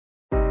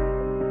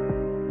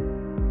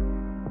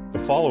The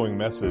following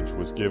message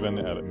was given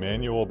at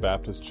Emmanuel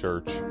Baptist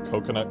Church,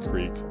 Coconut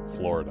Creek,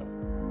 Florida.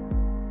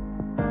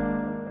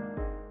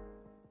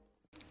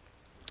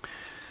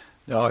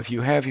 Now, if you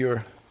have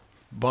your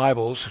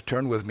Bibles,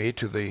 turn with me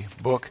to the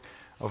book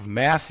of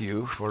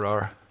Matthew for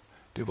our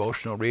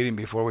devotional reading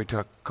before we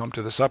come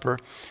to the supper.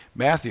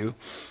 Matthew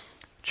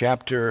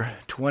chapter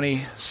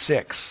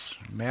 26.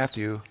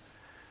 Matthew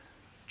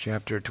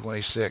chapter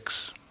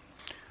 26.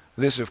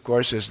 This, of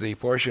course, is the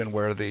portion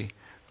where the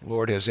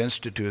Lord has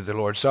instituted the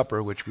Lord's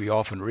Supper, which we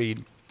often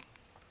read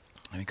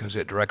because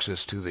it directs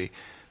us to the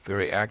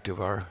very act of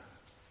our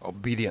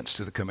obedience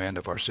to the command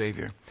of our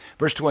Savior.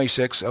 Verse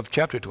 26 of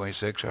chapter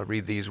 26, I'll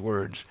read these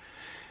words.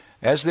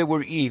 As they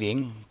were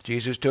eating,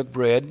 Jesus took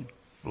bread,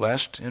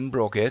 blessed and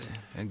broke it,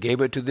 and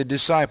gave it to the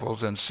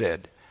disciples and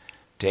said,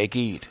 "Take,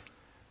 eat,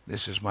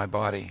 this is my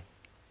body."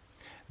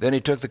 Then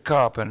he took the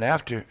cup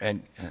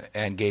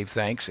and gave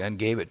thanks and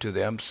gave it to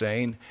them,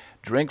 saying,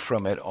 "Drink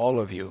from it, all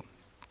of you.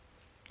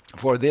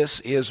 For this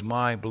is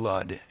my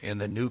blood in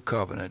the new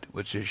covenant,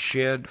 which is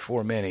shed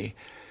for many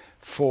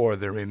for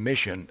the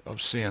remission of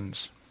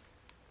sins.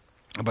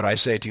 But I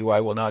say to you,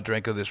 I will not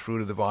drink of this fruit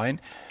of the vine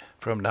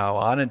from now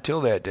on until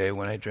that day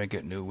when I drink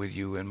it new with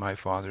you in my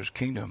Father's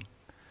kingdom."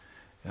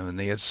 And when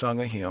they had sung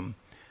a hymn,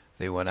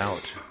 they went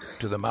out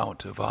to the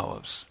Mount of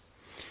Olives.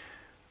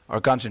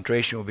 Our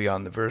concentration will be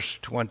on the verse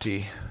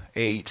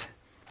 28,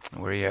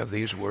 where you have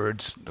these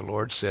words. The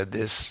Lord said,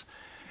 This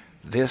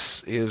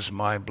is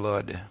my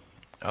blood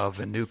of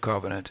the new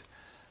covenant,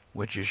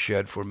 which is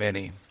shed for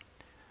many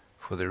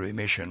for the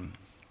remission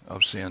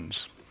of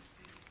sins.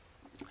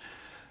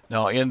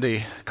 Now, in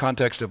the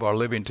context of our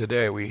living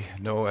today, we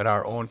know in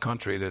our own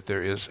country that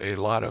there is a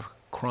lot of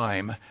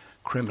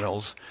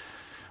criminals,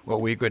 what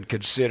we could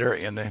consider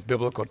in the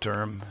biblical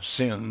term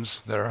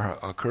sins that are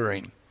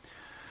occurring.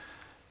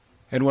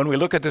 And when we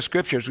look at the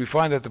scriptures, we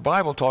find that the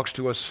Bible talks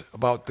to us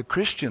about the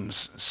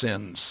Christians'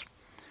 sins.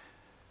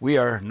 We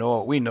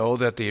know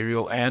that the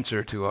real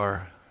answer to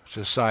our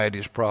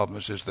society's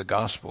problems is the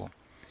gospel.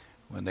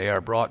 When they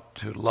are brought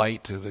to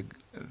light, to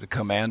the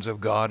commands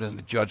of God and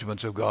the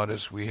judgments of God,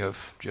 as we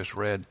have just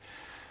read,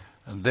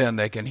 and then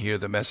they can hear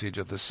the message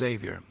of the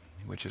Savior,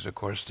 which is, of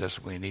course,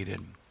 desperately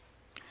needed.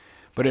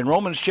 But in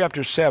Romans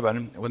chapter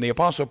 7, when the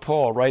Apostle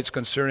Paul writes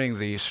concerning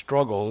the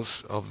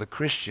struggles of the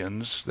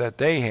Christians that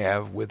they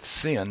have with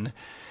sin,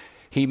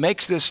 he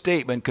makes this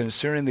statement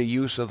concerning the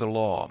use of the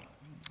law.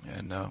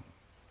 And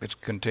it's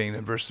contained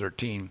in verse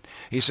 13.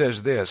 He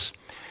says this,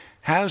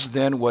 "Has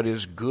then what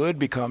is good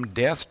become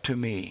death to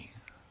me?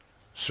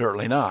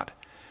 Certainly not.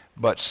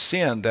 But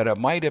sin, that it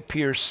might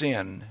appear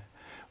sin,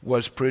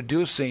 was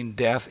producing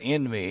death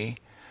in me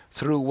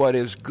through what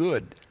is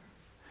good,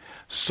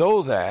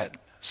 so that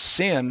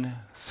sin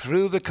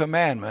through the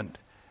commandment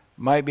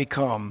might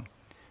become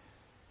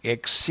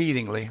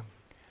exceedingly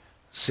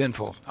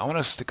sinful." I want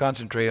us to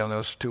concentrate on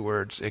those two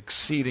words,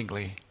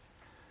 exceedingly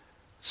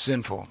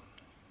sinful.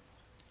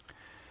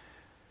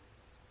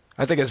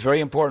 I think it's very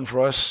important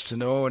for us to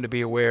know and to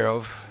be aware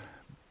of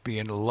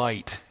being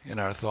light in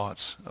our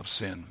thoughts of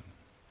sin.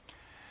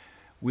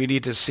 We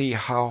need to see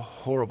how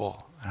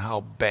horrible and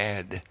how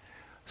bad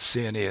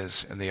sin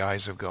is in the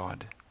eyes of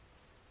God.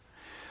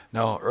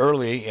 Now,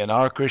 early in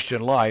our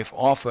Christian life,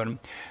 often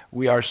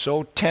we are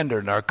so tender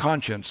in our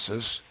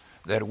consciences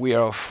that we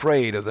are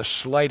afraid of the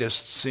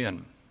slightest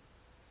sin.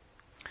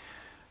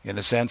 In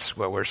a sense,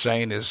 what we're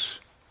saying is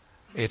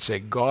it's a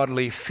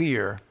godly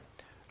fear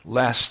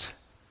lest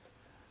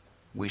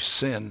we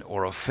sin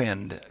or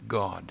offend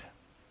God.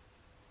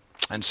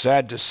 And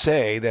sad to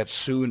say that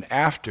soon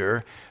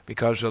after,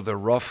 because of the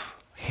rough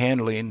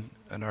handling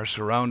and our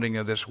surrounding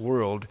of this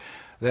world,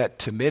 that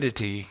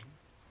timidity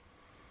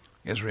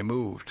is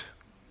removed.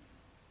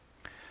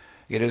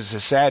 It is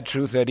a sad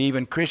truth that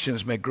even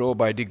Christians may grow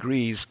by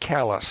degrees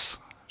callous,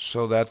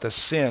 so that the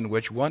sin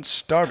which once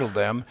startled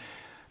them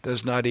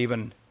does not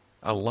even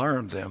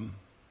alarm them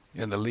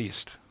in the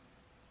least.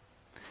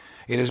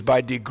 It is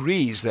by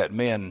degrees that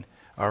men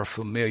are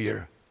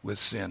familiar with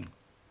sin.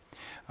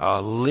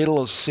 A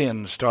little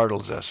sin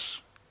startles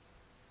us,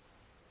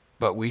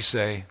 but we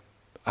say,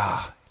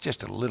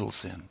 just a little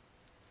sin.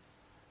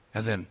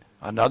 And then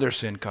another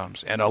sin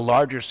comes, and a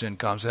larger sin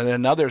comes, and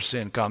another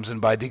sin comes,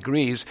 and by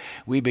degrees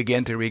we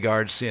begin to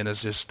regard sin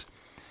as just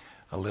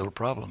a little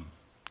problem.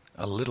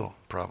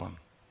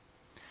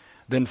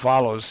 Then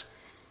follows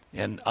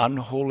an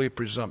unholy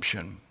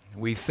presumption.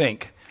 We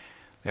think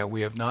that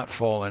we have not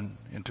fallen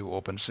into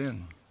open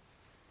sin.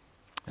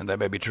 And that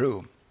may be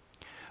true.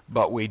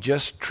 But we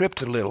just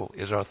tripped a little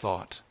is our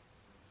thought.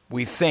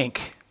 We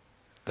think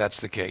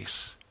that's the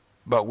case.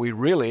 But we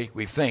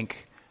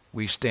think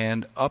we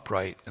stand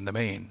upright in the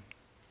main.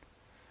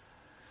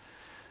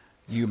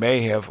 You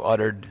may have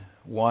uttered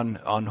one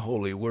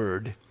unholy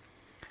word,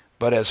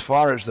 but as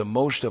far as the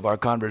most of our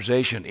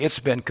conversation, it's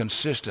been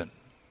consistent.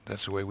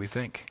 That's the way we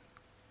think.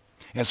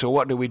 And so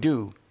what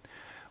do?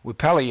 We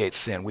palliate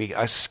sin. We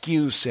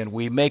excuse sin.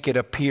 We make it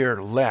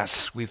appear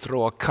less. We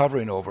throw a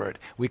covering over it.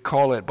 We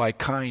call it by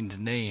kind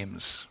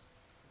names.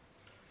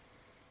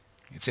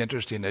 It's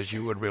interesting as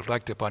you would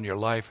reflect upon your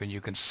life and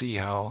you can see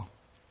how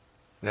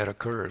that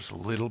occurs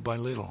little by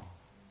little.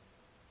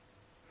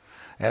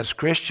 As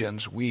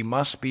Christians, we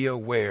must be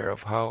aware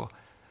of how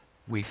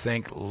we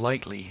think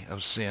lightly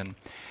of sin.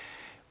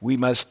 We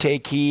must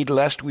take heed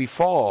lest we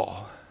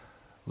fall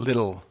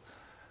little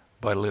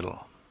by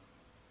little.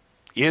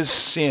 Is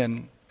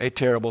sin a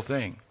terrible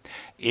thing?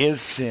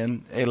 Is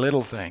sin a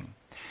little thing?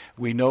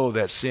 We know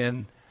that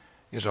sin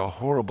is a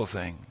horrible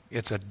thing.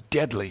 It's a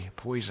deadly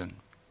poison.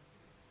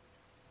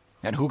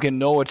 And who can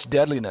know its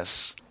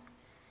deadliness?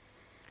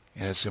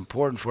 And it's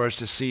important for us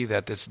to see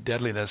that this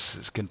deadliness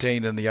is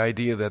contained in the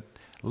idea that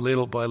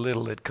little by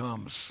little it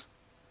comes.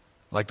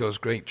 Like those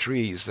great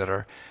trees that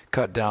are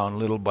cut down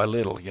little by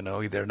little,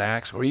 either an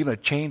axe or even a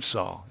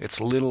chainsaw. It's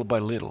little by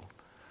little.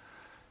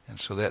 And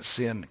so that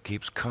sin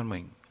keeps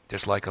coming,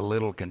 just like a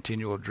little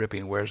continual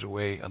dripping wears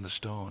away on the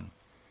stone.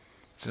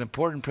 It's an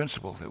important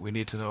principle that we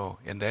need to know,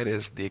 and that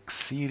is the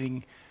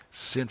exceeding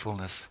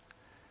sinfulness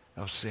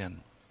of sin.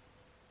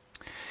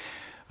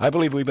 I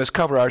believe we must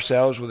cover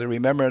ourselves with the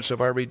remembrance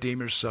of our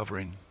Redeemer's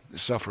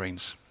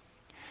sufferings.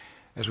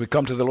 As we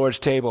come to the Lord's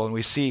table and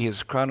we see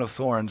his crown of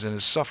thorns and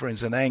his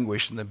sufferings and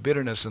anguish and the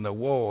bitterness and the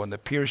woe and the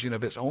piercing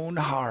of his own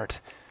heart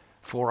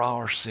for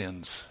our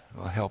sins,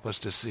 will help us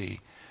to see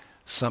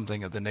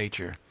something of the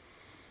nature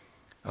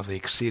of the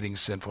exceeding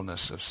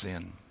sinfulness of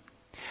sin.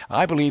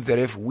 I believe that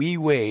if we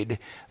weighed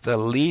the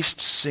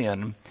least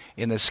sin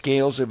in the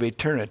scales of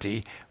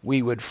eternity,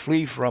 we would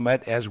flee from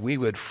it as we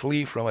would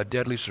flee from a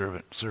deadly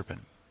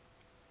serpent.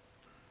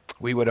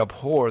 We would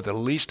abhor the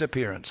least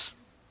appearance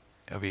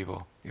of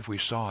evil if we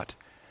saw it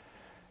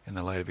in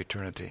the light of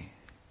eternity.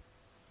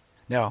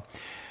 Now,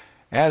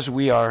 as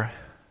we are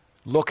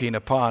looking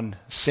upon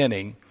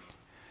sinning,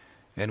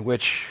 in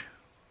which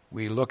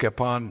we look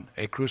upon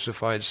a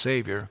crucified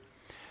Savior,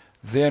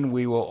 then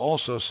we will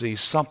also see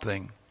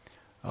something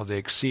of the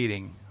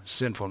exceeding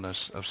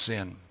sinfulness of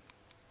sin.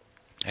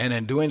 And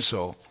in doing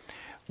so,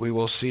 we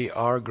will see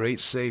our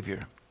great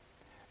Savior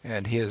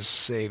and his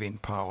saving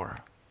power.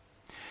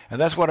 And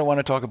that's what I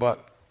want to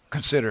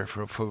consider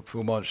for a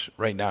few months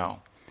right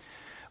now.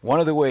 One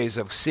of the ways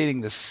of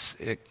seeing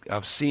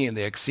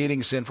the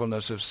exceeding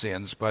sinfulness of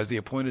sins by the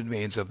appointed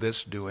means of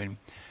this doing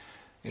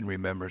in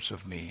remembrance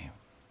of me.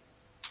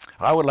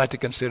 I would like to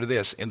consider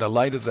this in the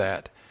light of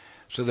that,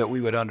 so that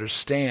we would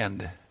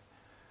understand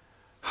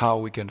how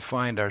we can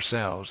find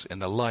ourselves in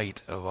the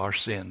light of our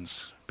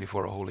sins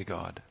before a holy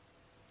God.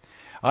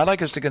 I'd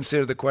like us to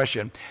consider the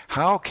question,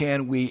 how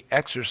can we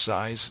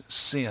exercise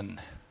sin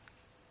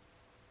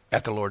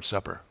at the Lord's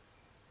Supper?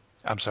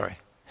 I'm sorry.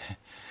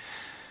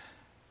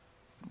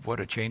 What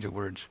a change of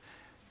words.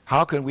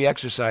 How can we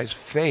exercise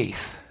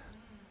faith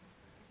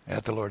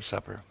at the Lord's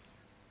Supper?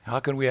 How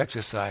can we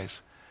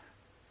exercise,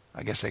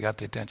 I guess I got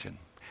the attention,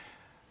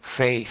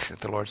 faith at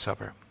the Lord's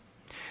Supper?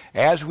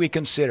 As we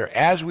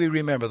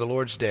remember the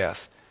Lord's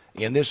death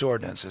in this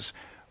ordinances,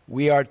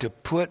 we are to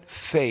put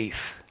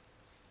faith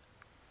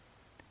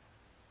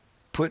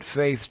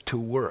to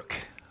work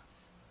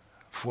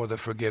for the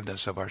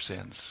forgiveness of our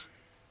sins.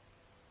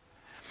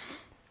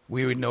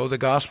 We know the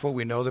gospel,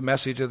 we know the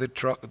message of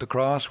the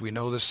cross, we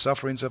know the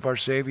sufferings of our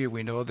Savior,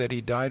 we know that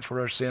he died for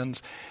our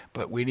sins,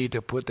 but we need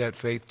to put that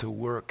faith to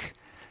work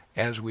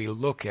as we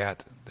look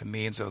at the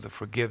means of the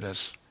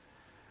forgiveness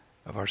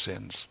of our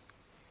sins.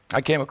 I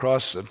came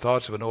across some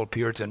thoughts of an old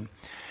Puritan.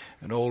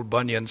 An old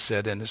Bunyan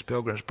said in his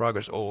Pilgrim's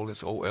Progress, old,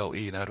 it's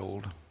O-L-E, not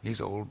old. He's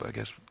old, but I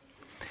guess.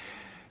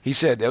 He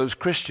said, that was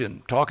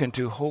Christian talking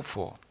to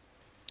hopeful.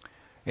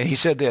 And he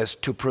said this,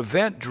 to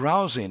prevent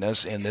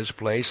drowsiness in this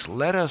place,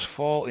 let us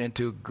fall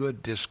into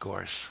good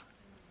discourse.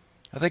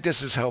 I think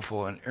this is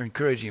helpful and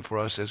encouraging for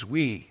us as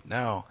we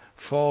now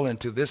fall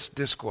into this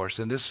discourse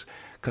and this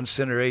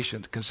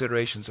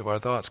considerations of our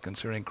thoughts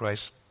concerning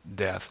Christ's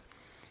death.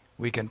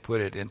 We can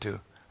put it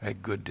into a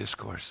good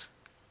discourse.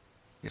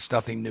 It's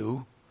nothing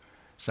new.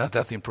 It's not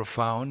nothing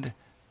profound.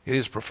 It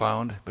is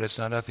profound, but it's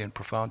not nothing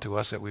profound to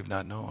us that we've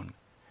not known.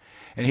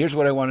 And here's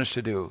what I want us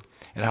to do,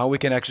 and how we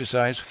can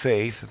exercise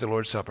faith at the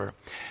Lord's Supper.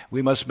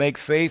 We must make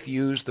faith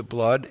use the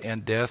blood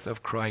and death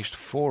of Christ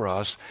for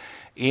us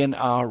in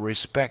our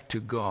respect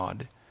to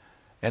God,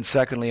 and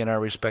secondly, in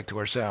our respect to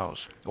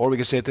ourselves. Or we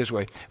can say it this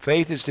way.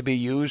 Faith is to be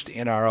used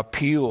in our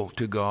appeal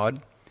to God,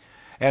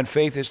 and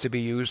faith is to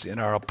be used in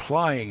our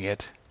applying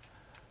it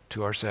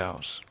to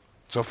ourselves.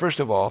 So first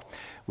of all,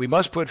 we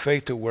must put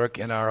faith to work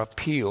in our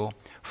appeal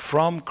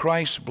from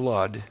Christ's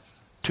blood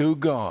to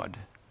God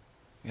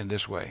in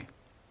this way.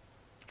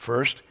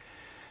 First,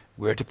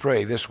 we're to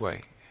pray this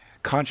way,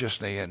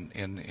 consciously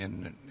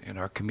in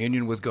our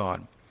communion with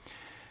God.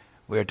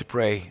 We're to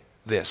pray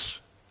this: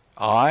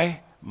 I,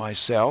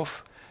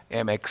 myself,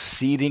 am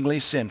exceedingly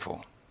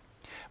sinful.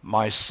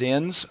 My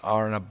sins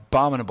are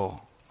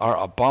abominable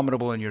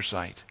in your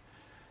sight.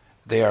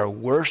 They are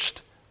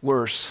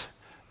worse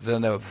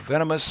than the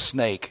venomous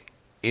snake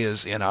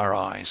is in our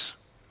eyes,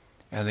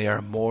 and they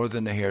are more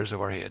than the hairs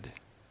of our head.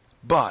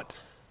 But,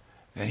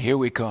 and here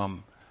we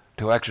come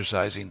to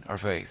exercising our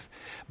faith.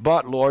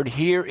 But, Lord,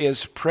 here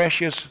is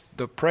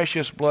the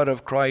precious blood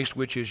of Christ,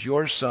 which is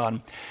your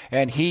Son,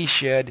 and he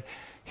shed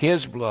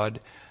his blood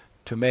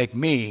to make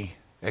me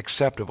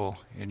acceptable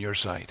in your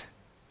sight.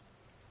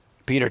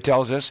 Peter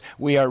tells us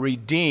we are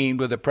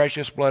redeemed with the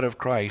precious blood of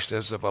Christ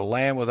as of a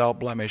lamb without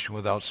blemish and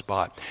without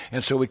spot.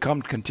 And so we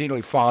come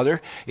continually, Father,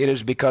 it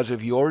is because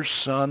of your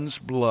Son's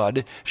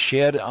blood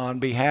shed on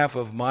behalf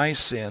of my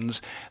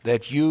sins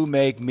that you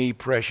make me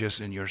precious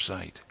in your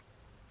sight.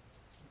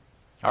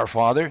 Our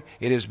Father,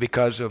 it is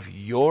because of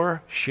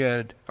his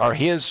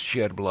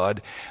shed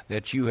blood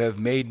that you have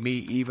made me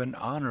even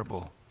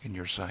honorable in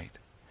your sight.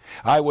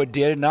 I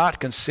did not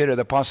consider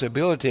the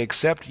possibility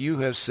except you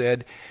have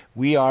said,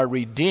 we are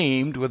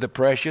redeemed with the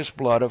precious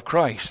blood of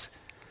Christ,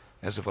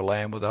 as of a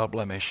lamb without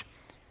blemish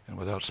and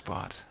without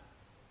spot.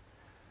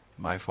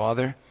 My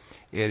Father,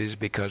 it is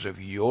because of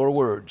your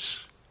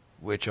words,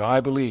 which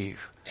I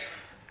believe,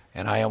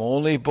 and I am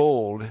only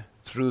bold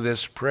through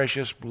this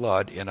precious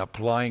blood in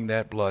applying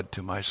that blood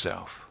to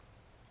myself,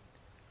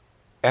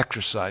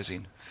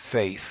 exercising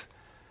faith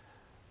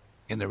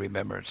in the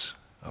remembrance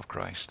of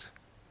Christ.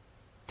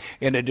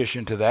 In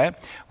addition to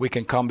that, we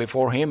can come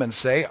before him and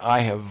say, I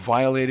have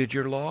violated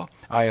your law,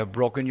 I have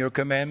broken your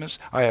commandments,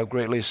 I have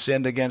greatly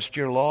sinned against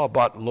your law,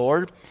 but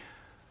Lord,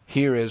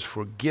 here is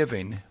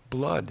forgiving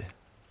blood.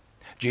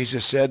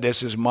 Jesus said,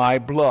 this is my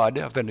blood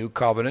of the new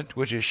covenant,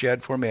 which is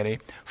shed for many,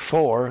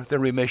 for the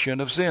remission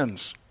of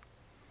sins.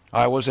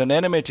 I was an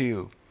enemy to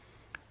you,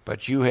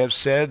 but you have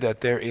said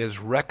that there is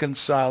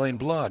reconciling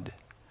blood,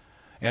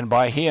 and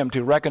by him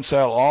to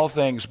reconcile all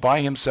things by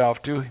himself,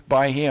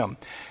 by him,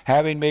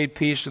 having made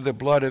peace through the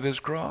blood of his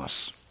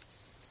cross.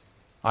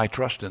 I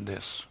trust in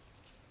this.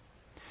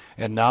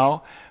 And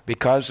now,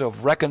 because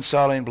of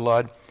reconciling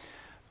blood,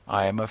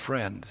 I am a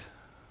friend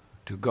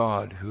to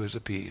God who is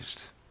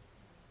appeased.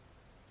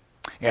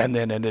 And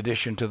then in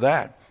addition to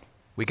that,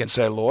 we can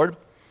say, Lord,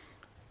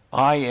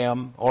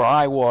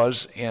 I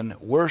was in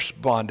worse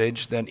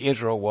bondage than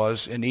Israel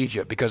was in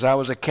Egypt, because I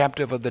was a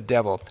captive of the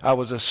devil. I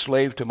was a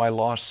slave to my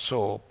lost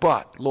soul.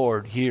 But,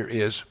 Lord, here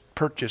is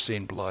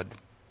purchasing blood.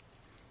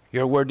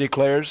 Your word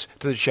declares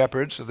to the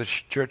shepherds of the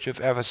church of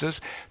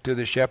Ephesus, to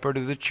the shepherd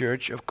of the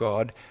church of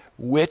God,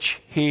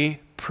 which he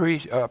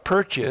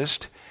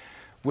purchased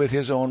with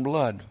his own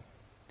blood.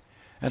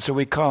 And so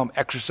we come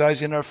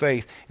exercising our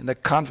faith in the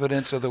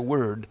confidence of the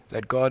word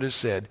that God has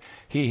said.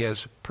 He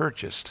has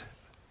purchased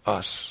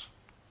us.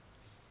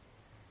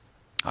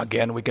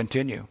 Again, we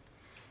continue.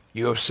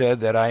 You have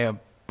said that I am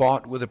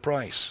bought with a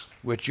price,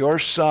 which your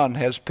Son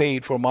has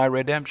paid for my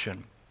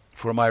redemption,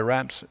 for my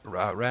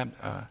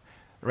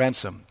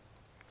ransom.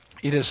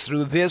 It is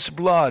through this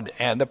blood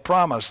and the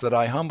promise that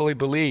I humbly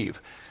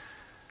believe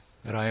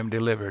that I am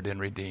delivered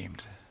and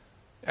redeemed,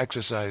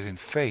 exercising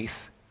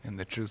faith in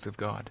the truth of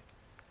God.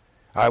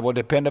 I will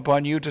depend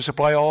upon you to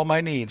supply all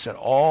my needs and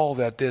all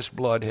that this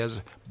blood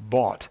has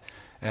bought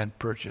and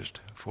purchased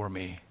for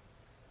me,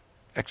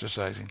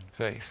 exercising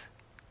faith.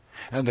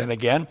 And then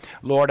again,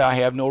 Lord, I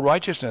have no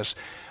righteousness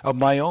of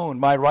my own.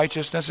 My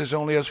righteousness is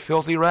only as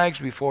filthy rags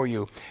before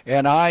you,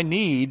 and I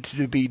need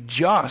to be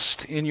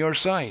just in your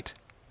sight.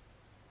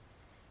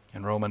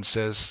 And Romans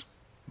says,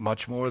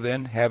 much more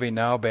then, having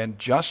now been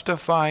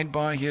justified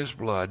by his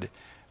blood,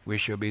 we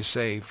shall be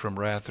saved from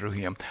wrath through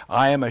him.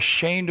 I am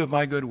ashamed of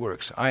my good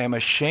works. I am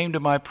ashamed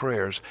of my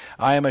prayers.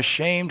 I am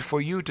ashamed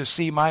for you to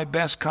see my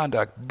best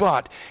conduct.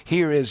 But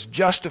here is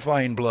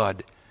justifying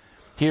blood.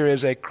 Here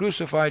is a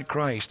crucified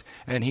Christ,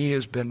 and he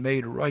has been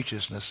made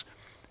righteousness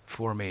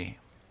for me.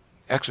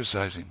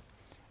 Exercising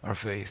our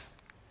faith.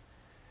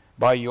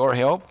 By your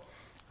help,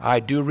 I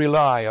do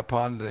rely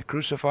upon the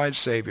crucified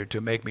Savior to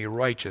make me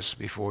righteous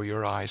before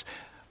your eyes.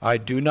 I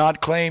do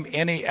not claim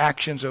any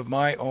actions of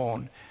my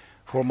own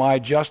for my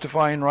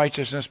justifying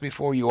righteousness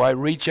before you. I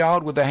reach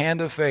out with the hand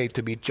of faith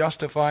to be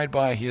justified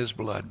by his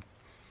blood.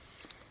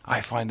 I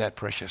find that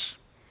precious.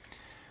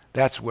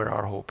 That's where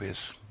our hope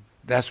is.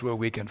 That's where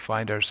we can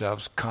find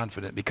ourselves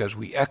confident, because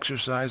we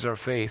exercise our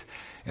faith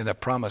in the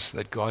promise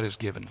that God has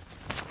given.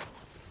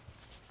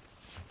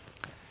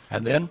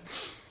 And then,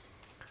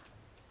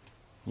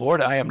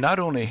 Lord, I am not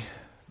only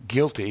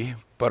guilty,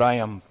 but I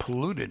am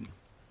polluted.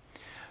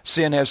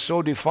 Sin has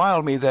so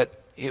defiled me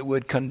that it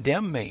would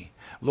condemn me.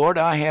 Lord,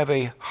 I have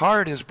a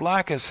heart as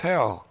black as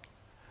hell,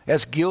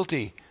 as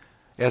guilty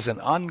as an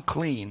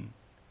unclean,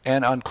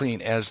 and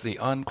unclean as the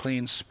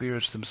unclean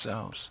spirits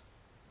themselves.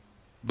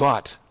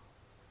 But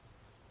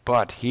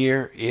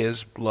here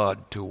is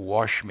blood to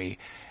wash me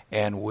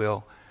and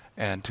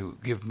to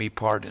give me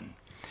pardon.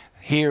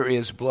 Here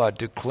is blood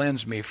to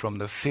cleanse me from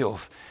the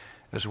filth,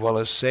 as well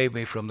as save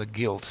me from the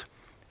guilt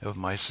of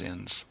my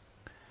sins.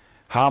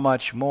 How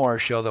much more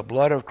shall the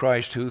blood of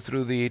Christ, who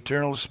through the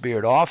eternal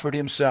Spirit offered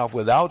himself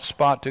without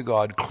spot to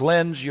God,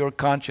 cleanse your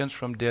conscience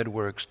from dead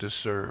works to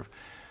serve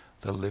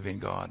the living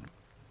God?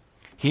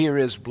 Here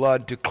is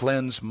blood to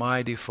cleanse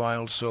my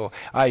defiled soul.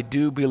 I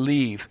do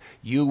believe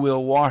you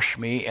will wash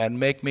me and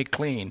make me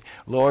clean.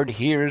 Lord,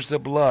 here is the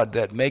blood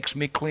that makes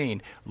me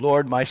clean.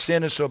 Lord, my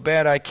sin is so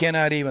bad I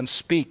cannot even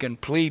speak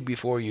and plead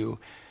before you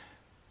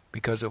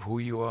because of who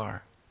you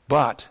are.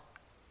 But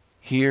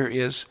here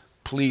is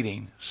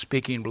pleading,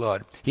 speaking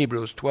blood.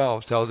 Hebrews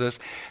 12 tells us,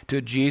 to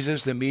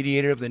Jesus, the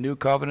mediator of the new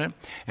covenant,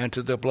 and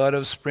to the blood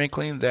of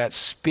sprinkling that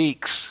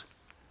speaks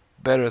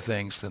better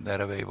things than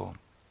that of Abel.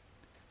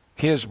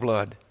 His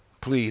blood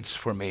pleads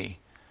for me.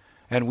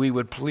 And we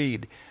would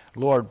plead,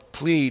 Lord,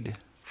 plead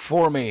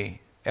for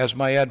me as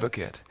my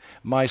advocate.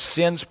 My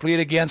sins plead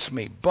against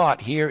me,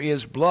 but here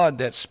is blood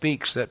that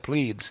speaks, that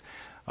pleads.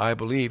 I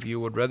believe you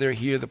would rather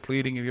hear the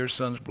pleading of your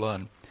Son's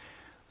blood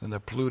than the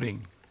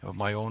pleading of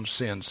my own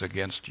sins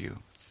against you.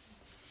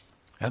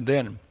 And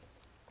then,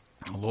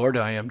 Lord,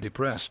 I am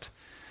depressed.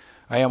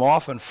 I am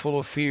often full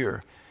of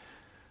fear.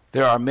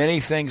 There are many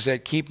things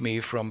that keep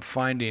me from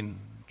finding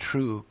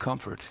true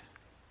comfort.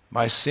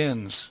 My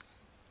sins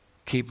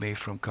keep me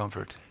from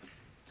comfort.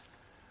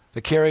 The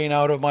carrying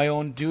out of my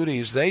own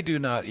duties, they do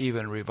not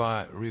even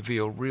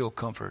reveal real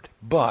comfort.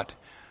 But,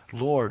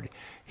 Lord,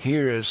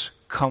 here is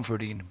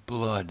comforting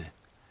blood.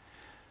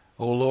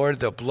 O Lord,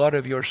 the blood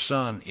of your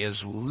Son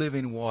is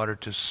living water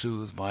to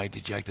soothe my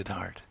dejected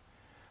heart.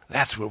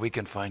 That's where we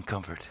can find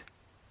comfort.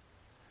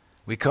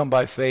 We come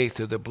by faith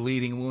to the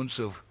bleeding wounds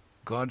of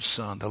God's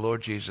Son, the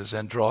Lord Jesus,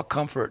 and draw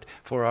comfort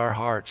for our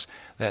hearts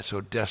that so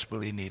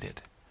desperately need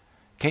it.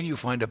 Can you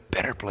find a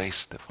better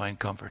place to find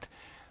comfort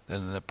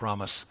than the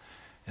promise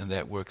and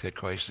that work that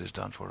Christ has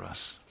done for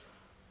us?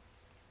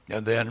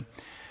 And then,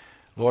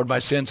 Lord, my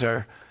sins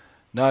are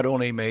not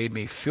only made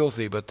me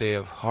filthy, but they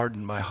have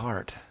hardened my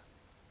heart.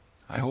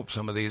 I hope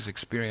some of these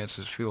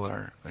experiences feel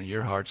in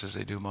your hearts as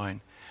they do mine.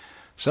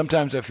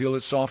 Sometimes I feel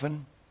it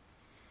soften,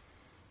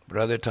 but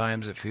other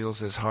times it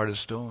feels as hard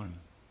as stone.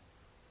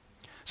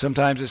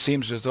 Sometimes it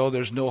seems as though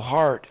there's no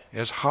heart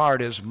as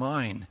hard as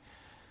mine.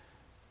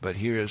 But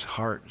here is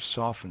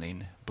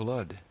heart-softening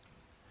blood.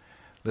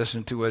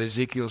 Listen to what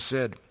Ezekiel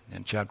said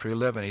in chapter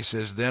 11. He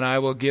says, then I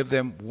will give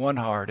them one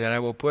heart, and I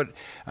will put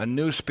a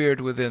new spirit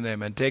within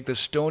them, and take the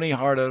stony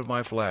heart out of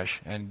my flesh,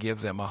 and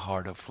give them a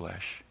heart of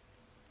flesh.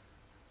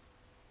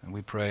 And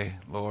we pray,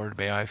 Lord,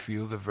 may I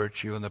feel the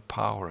virtue and the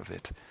power of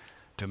it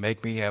to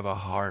make me have a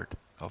heart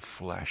of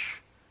flesh.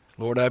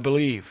 Lord, I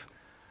believe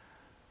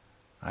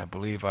I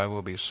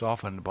will be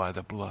softened by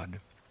the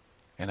blood.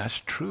 And that's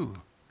true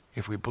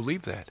if we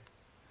believe that.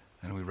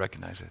 And we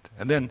recognize it.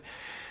 And then,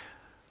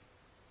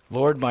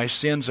 Lord, my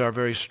sins are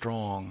very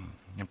strong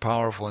and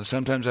powerful. And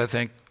sometimes I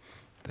think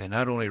they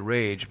not only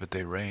rage, but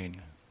they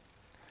reign.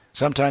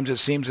 Sometimes it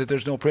seems that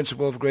there's no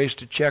principle of grace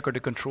to check or to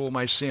control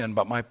my sin.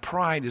 But my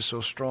pride is so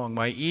strong.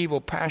 My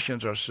evil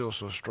passions are still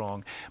so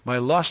strong. My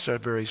lusts are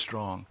very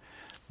strong.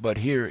 But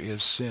here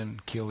is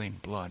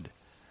sin-killing blood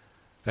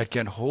that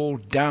can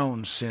hold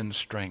down sin's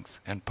strength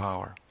and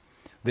power.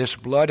 This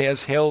blood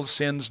has held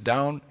sins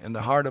down in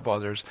the heart of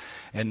others,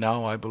 and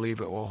now I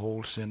believe it will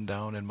hold sin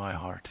down in my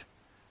heart.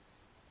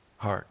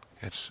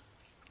 It's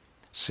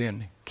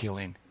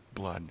sin-killing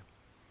blood.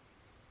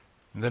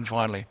 And then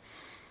finally,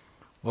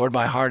 Lord,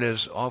 my heart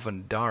is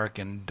often dark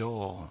and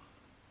dull,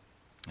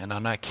 and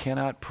I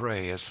cannot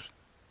pray as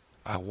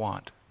I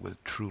want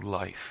with true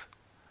life.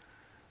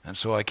 And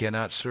so I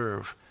cannot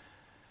serve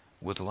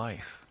with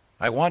life.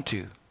 I want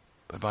to,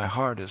 but my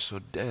heart is so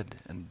dead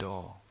and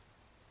dull.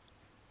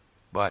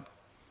 But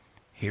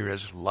here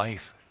is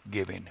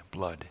life-giving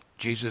blood.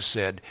 Jesus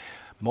said,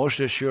 most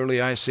assuredly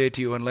I say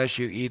to you, unless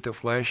you eat the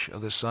flesh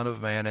of the Son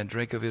of Man and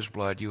drink of his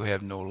blood, you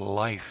have no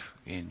life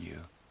in you.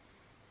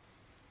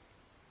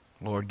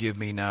 Lord, give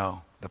me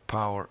now the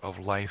power of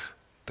life,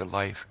 the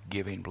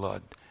life-giving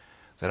blood,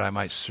 that I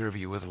might serve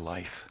you with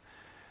life.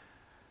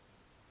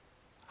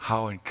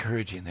 How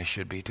encouraging this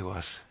should be to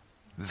us.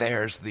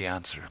 There's the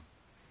answer.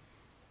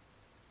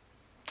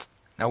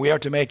 Now we are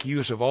to make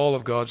use of all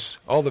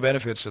the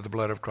benefits of the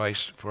blood of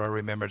Christ for our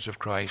remembrance of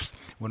Christ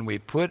when we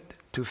put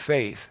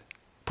faith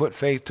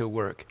to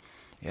work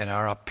in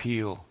our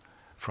appeal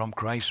from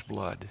Christ's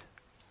blood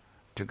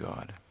to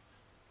God.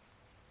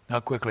 Now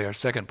quickly, our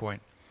second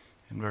point,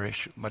 and very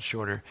much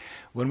shorter.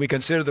 When we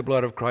consider the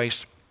blood of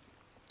Christ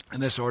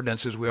and this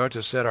ordinances, we are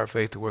to set our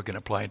faith to work and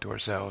apply it to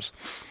ourselves.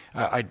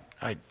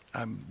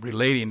 I'm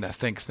relating, I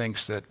think,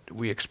 things that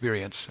we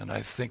experience, and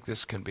I think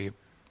this can be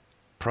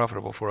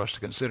profitable for us to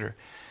consider.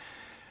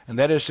 And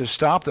that is to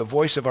stop the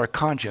voice of our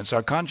conscience.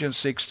 Our conscience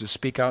seeks to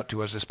speak out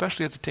to us,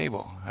 especially at the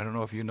table. I don't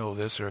know if you know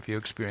this or if you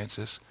experience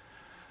this.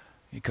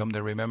 You come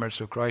to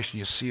remembrance of Christ and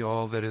you see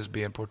all that is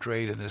being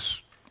portrayed in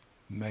this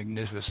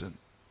magnificent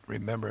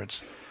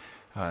remembrance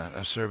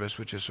a service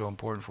which is so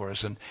important for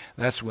us. And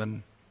that's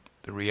when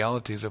the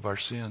realities of our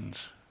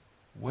sins,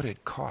 what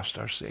it cost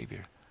our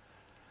Savior,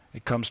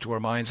 it comes to our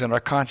minds, and our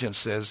conscience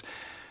says,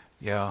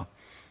 yeah,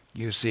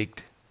 you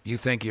think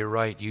you're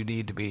right. You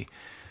need to be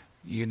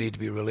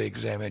really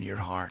examine your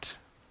heart.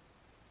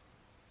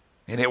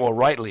 And it will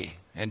rightly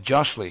and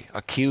justly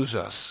accuse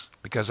us,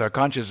 because our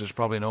conscience is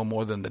probably no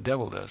more than the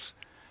devil does.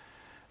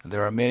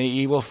 There are many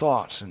evil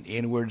thoughts and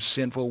inward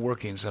sinful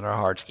workings in our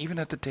hearts, even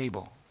at the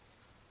table.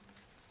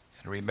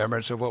 In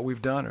remembrance of what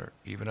we've done, or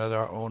even at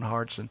our own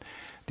hearts and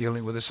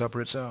dealing with the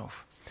supper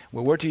itself.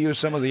 Well, we're to use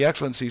some of the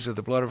excellencies of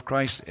the blood of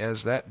Christ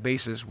as that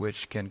basis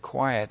which can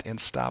quiet and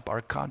stop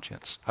our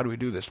conscience. How do we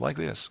do this? Like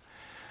this.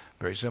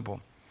 Very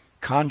simple.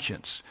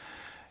 Conscience.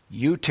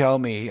 You tell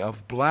me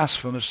of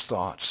blasphemous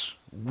thoughts,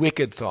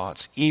 wicked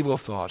thoughts, evil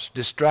thoughts,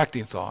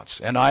 distracting thoughts,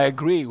 and I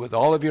agree with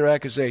all of your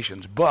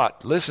accusations.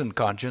 But, listen,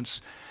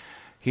 conscience,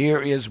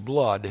 here is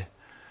blood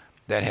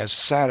that has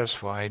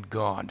satisfied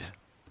God,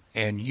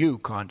 and you,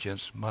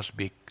 conscience, must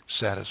be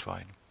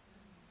satisfied.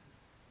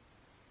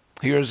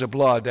 Here is a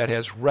blood that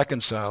has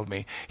reconciled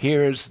me.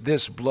 Here is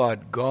this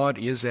blood. God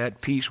is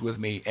at peace with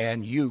me,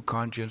 and you,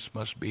 conscience,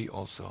 must be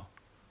also,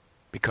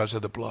 because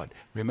of the blood.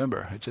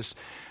 Remember,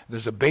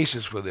 there's a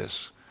basis for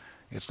this.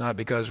 It's not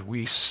because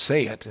we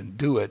say it and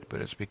do it,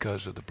 but it's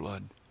because of the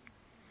blood.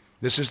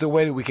 This is the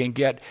way that we can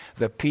get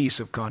the peace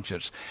of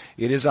conscience.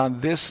 It is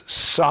on this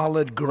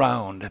solid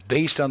ground,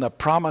 based on the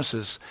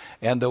promises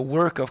and the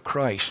work of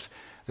Christ,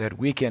 that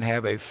we can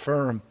have a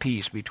firm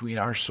peace between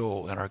our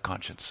soul and our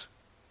conscience.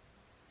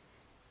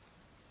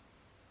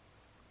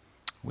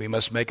 We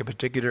must make a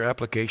particular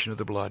application of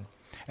the blood.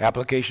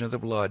 Application of the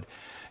blood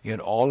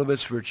in all of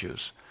its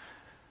virtues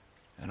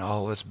and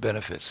all of its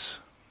benefits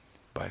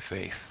by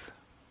faith.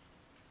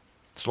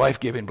 It's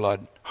life-giving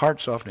blood,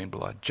 heart-softening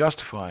blood,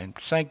 justifying,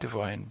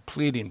 sanctifying,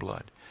 pleading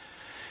blood.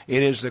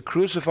 It is the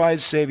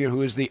crucified Savior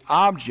who is the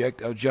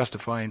object of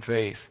justifying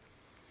faith.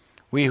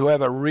 We who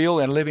have a real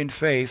and living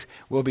faith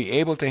will be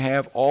able to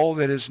have all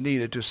that is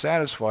needed to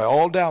satisfy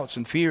all doubts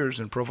and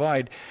fears and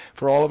provide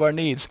for all of our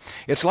needs.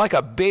 It's like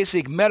a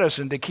basic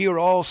medicine to cure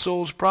all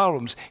souls'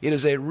 problems. It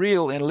is a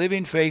real and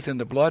living faith in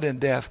the blood and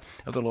death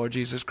of the Lord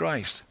Jesus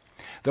Christ.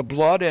 The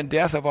blood and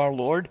death of our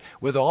Lord,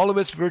 with all of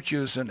its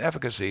virtues and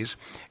efficacies,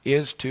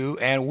 is to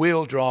and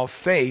will draw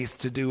faith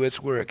to do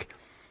its work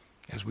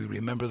as we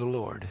remember the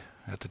Lord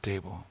at the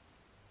table,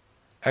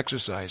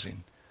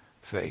 exercising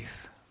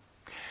faith.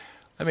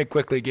 Let me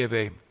quickly give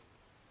an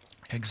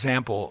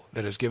example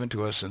that is given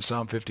to us in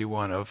Psalm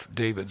 51 of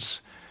David's,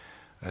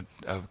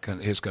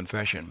 his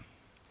confession.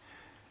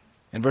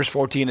 In verse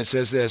 14 it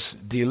says this,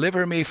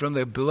 "Deliver me from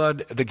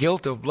the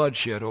guilt of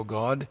bloodshed, O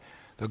God,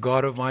 the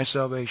God of my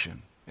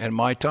salvation, and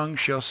my tongue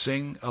shall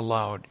sing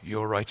aloud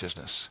your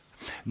righteousness."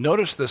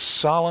 Notice the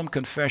solemn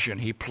confession.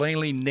 He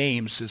plainly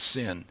names his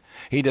sin.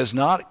 He does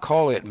not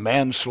call it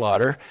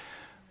manslaughter,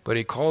 but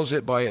he calls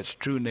it by its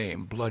true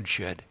name,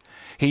 bloodshed.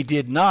 He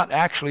did not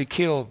actually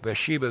kill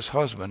Bathsheba's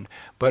husband,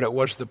 but it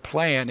was the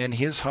plan in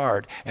his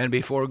heart, and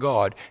before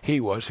God,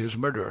 he was his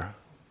murderer.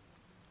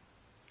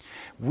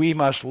 We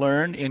must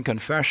learn in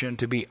confession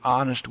to be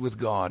honest with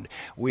God.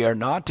 We are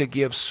not to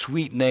give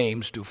sweet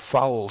names to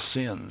foul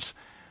sins.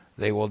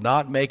 They will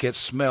not make it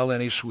smell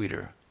any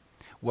sweeter.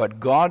 What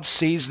God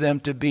sees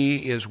them to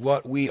be is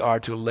what we are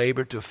to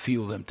labor to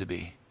feel them to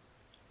be.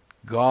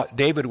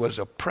 David was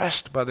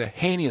oppressed by the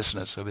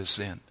heinousness of his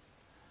sin.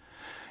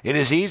 It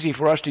is easy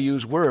for us to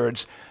use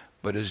words,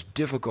 but it is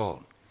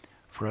difficult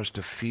for us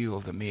to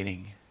feel the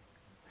meaning.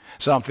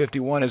 Psalm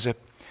 51 is a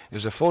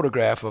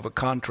photograph of a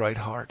contrite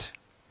heart,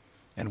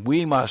 and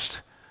we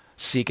must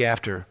seek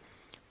after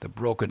the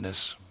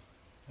brokenness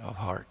of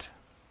heart.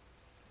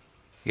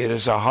 It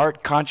is a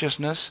heart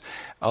consciousness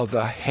of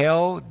the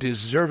hell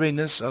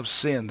deservingness of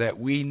sin that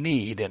we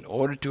need in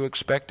order to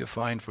expect to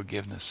find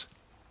forgiveness.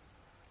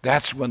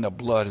 That's when the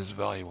blood is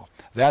valuable.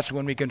 That's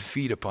when we can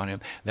feed upon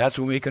him. That's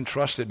when we can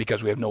trust it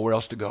because we have nowhere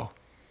else to go.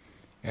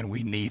 And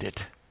we need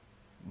it.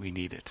 We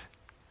need it.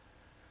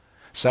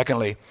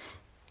 Secondly,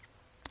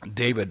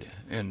 David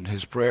in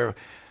his prayer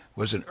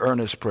was an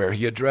earnest prayer.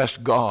 He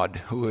addressed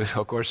God, who is,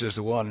 of course, is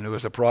the one who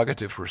has the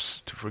prerogative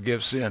to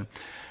forgive sin,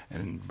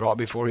 and brought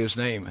before his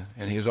name.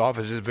 And his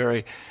office is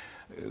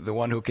the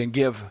one who can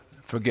give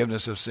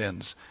forgiveness of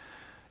sins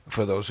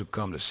for those who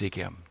come to seek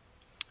him.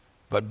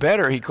 But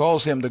better, he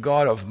calls him the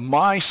God of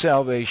my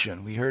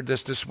salvation. We heard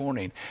this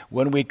morning.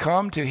 When we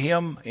come to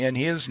him in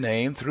his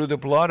name, through the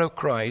blood of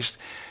Christ,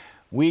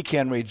 we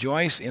can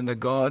rejoice in the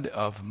God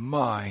of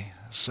my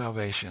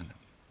salvation.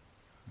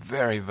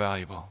 Very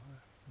valuable.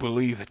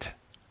 Believe it.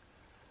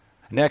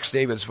 Next,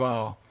 David's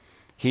vow,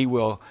 he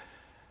will,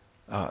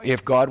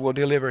 if God will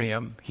deliver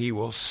him, he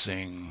will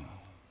sing.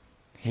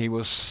 He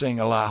will sing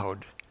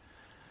aloud.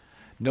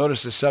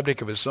 Notice the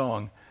subject of his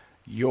song,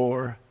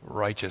 your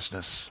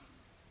righteousness.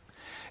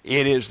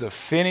 It is the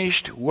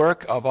finished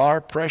work of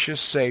our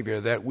precious Savior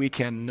that we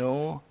can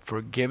know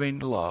forgiving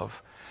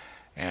love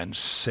and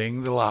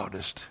sing the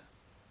loudest.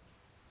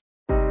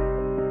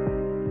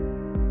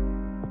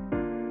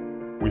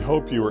 We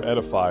hope you were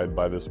edified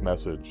by this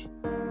message.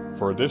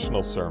 For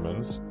additional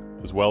sermons,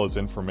 as well as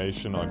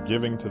information on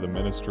giving to the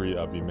ministry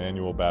of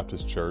Emmanuel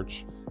Baptist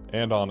Church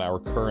and on our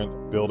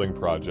current building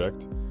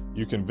project,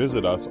 you can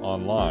visit us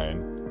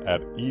online at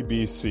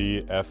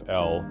ebcfl.org.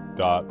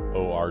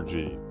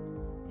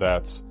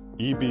 That's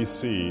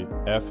ebcfl.org.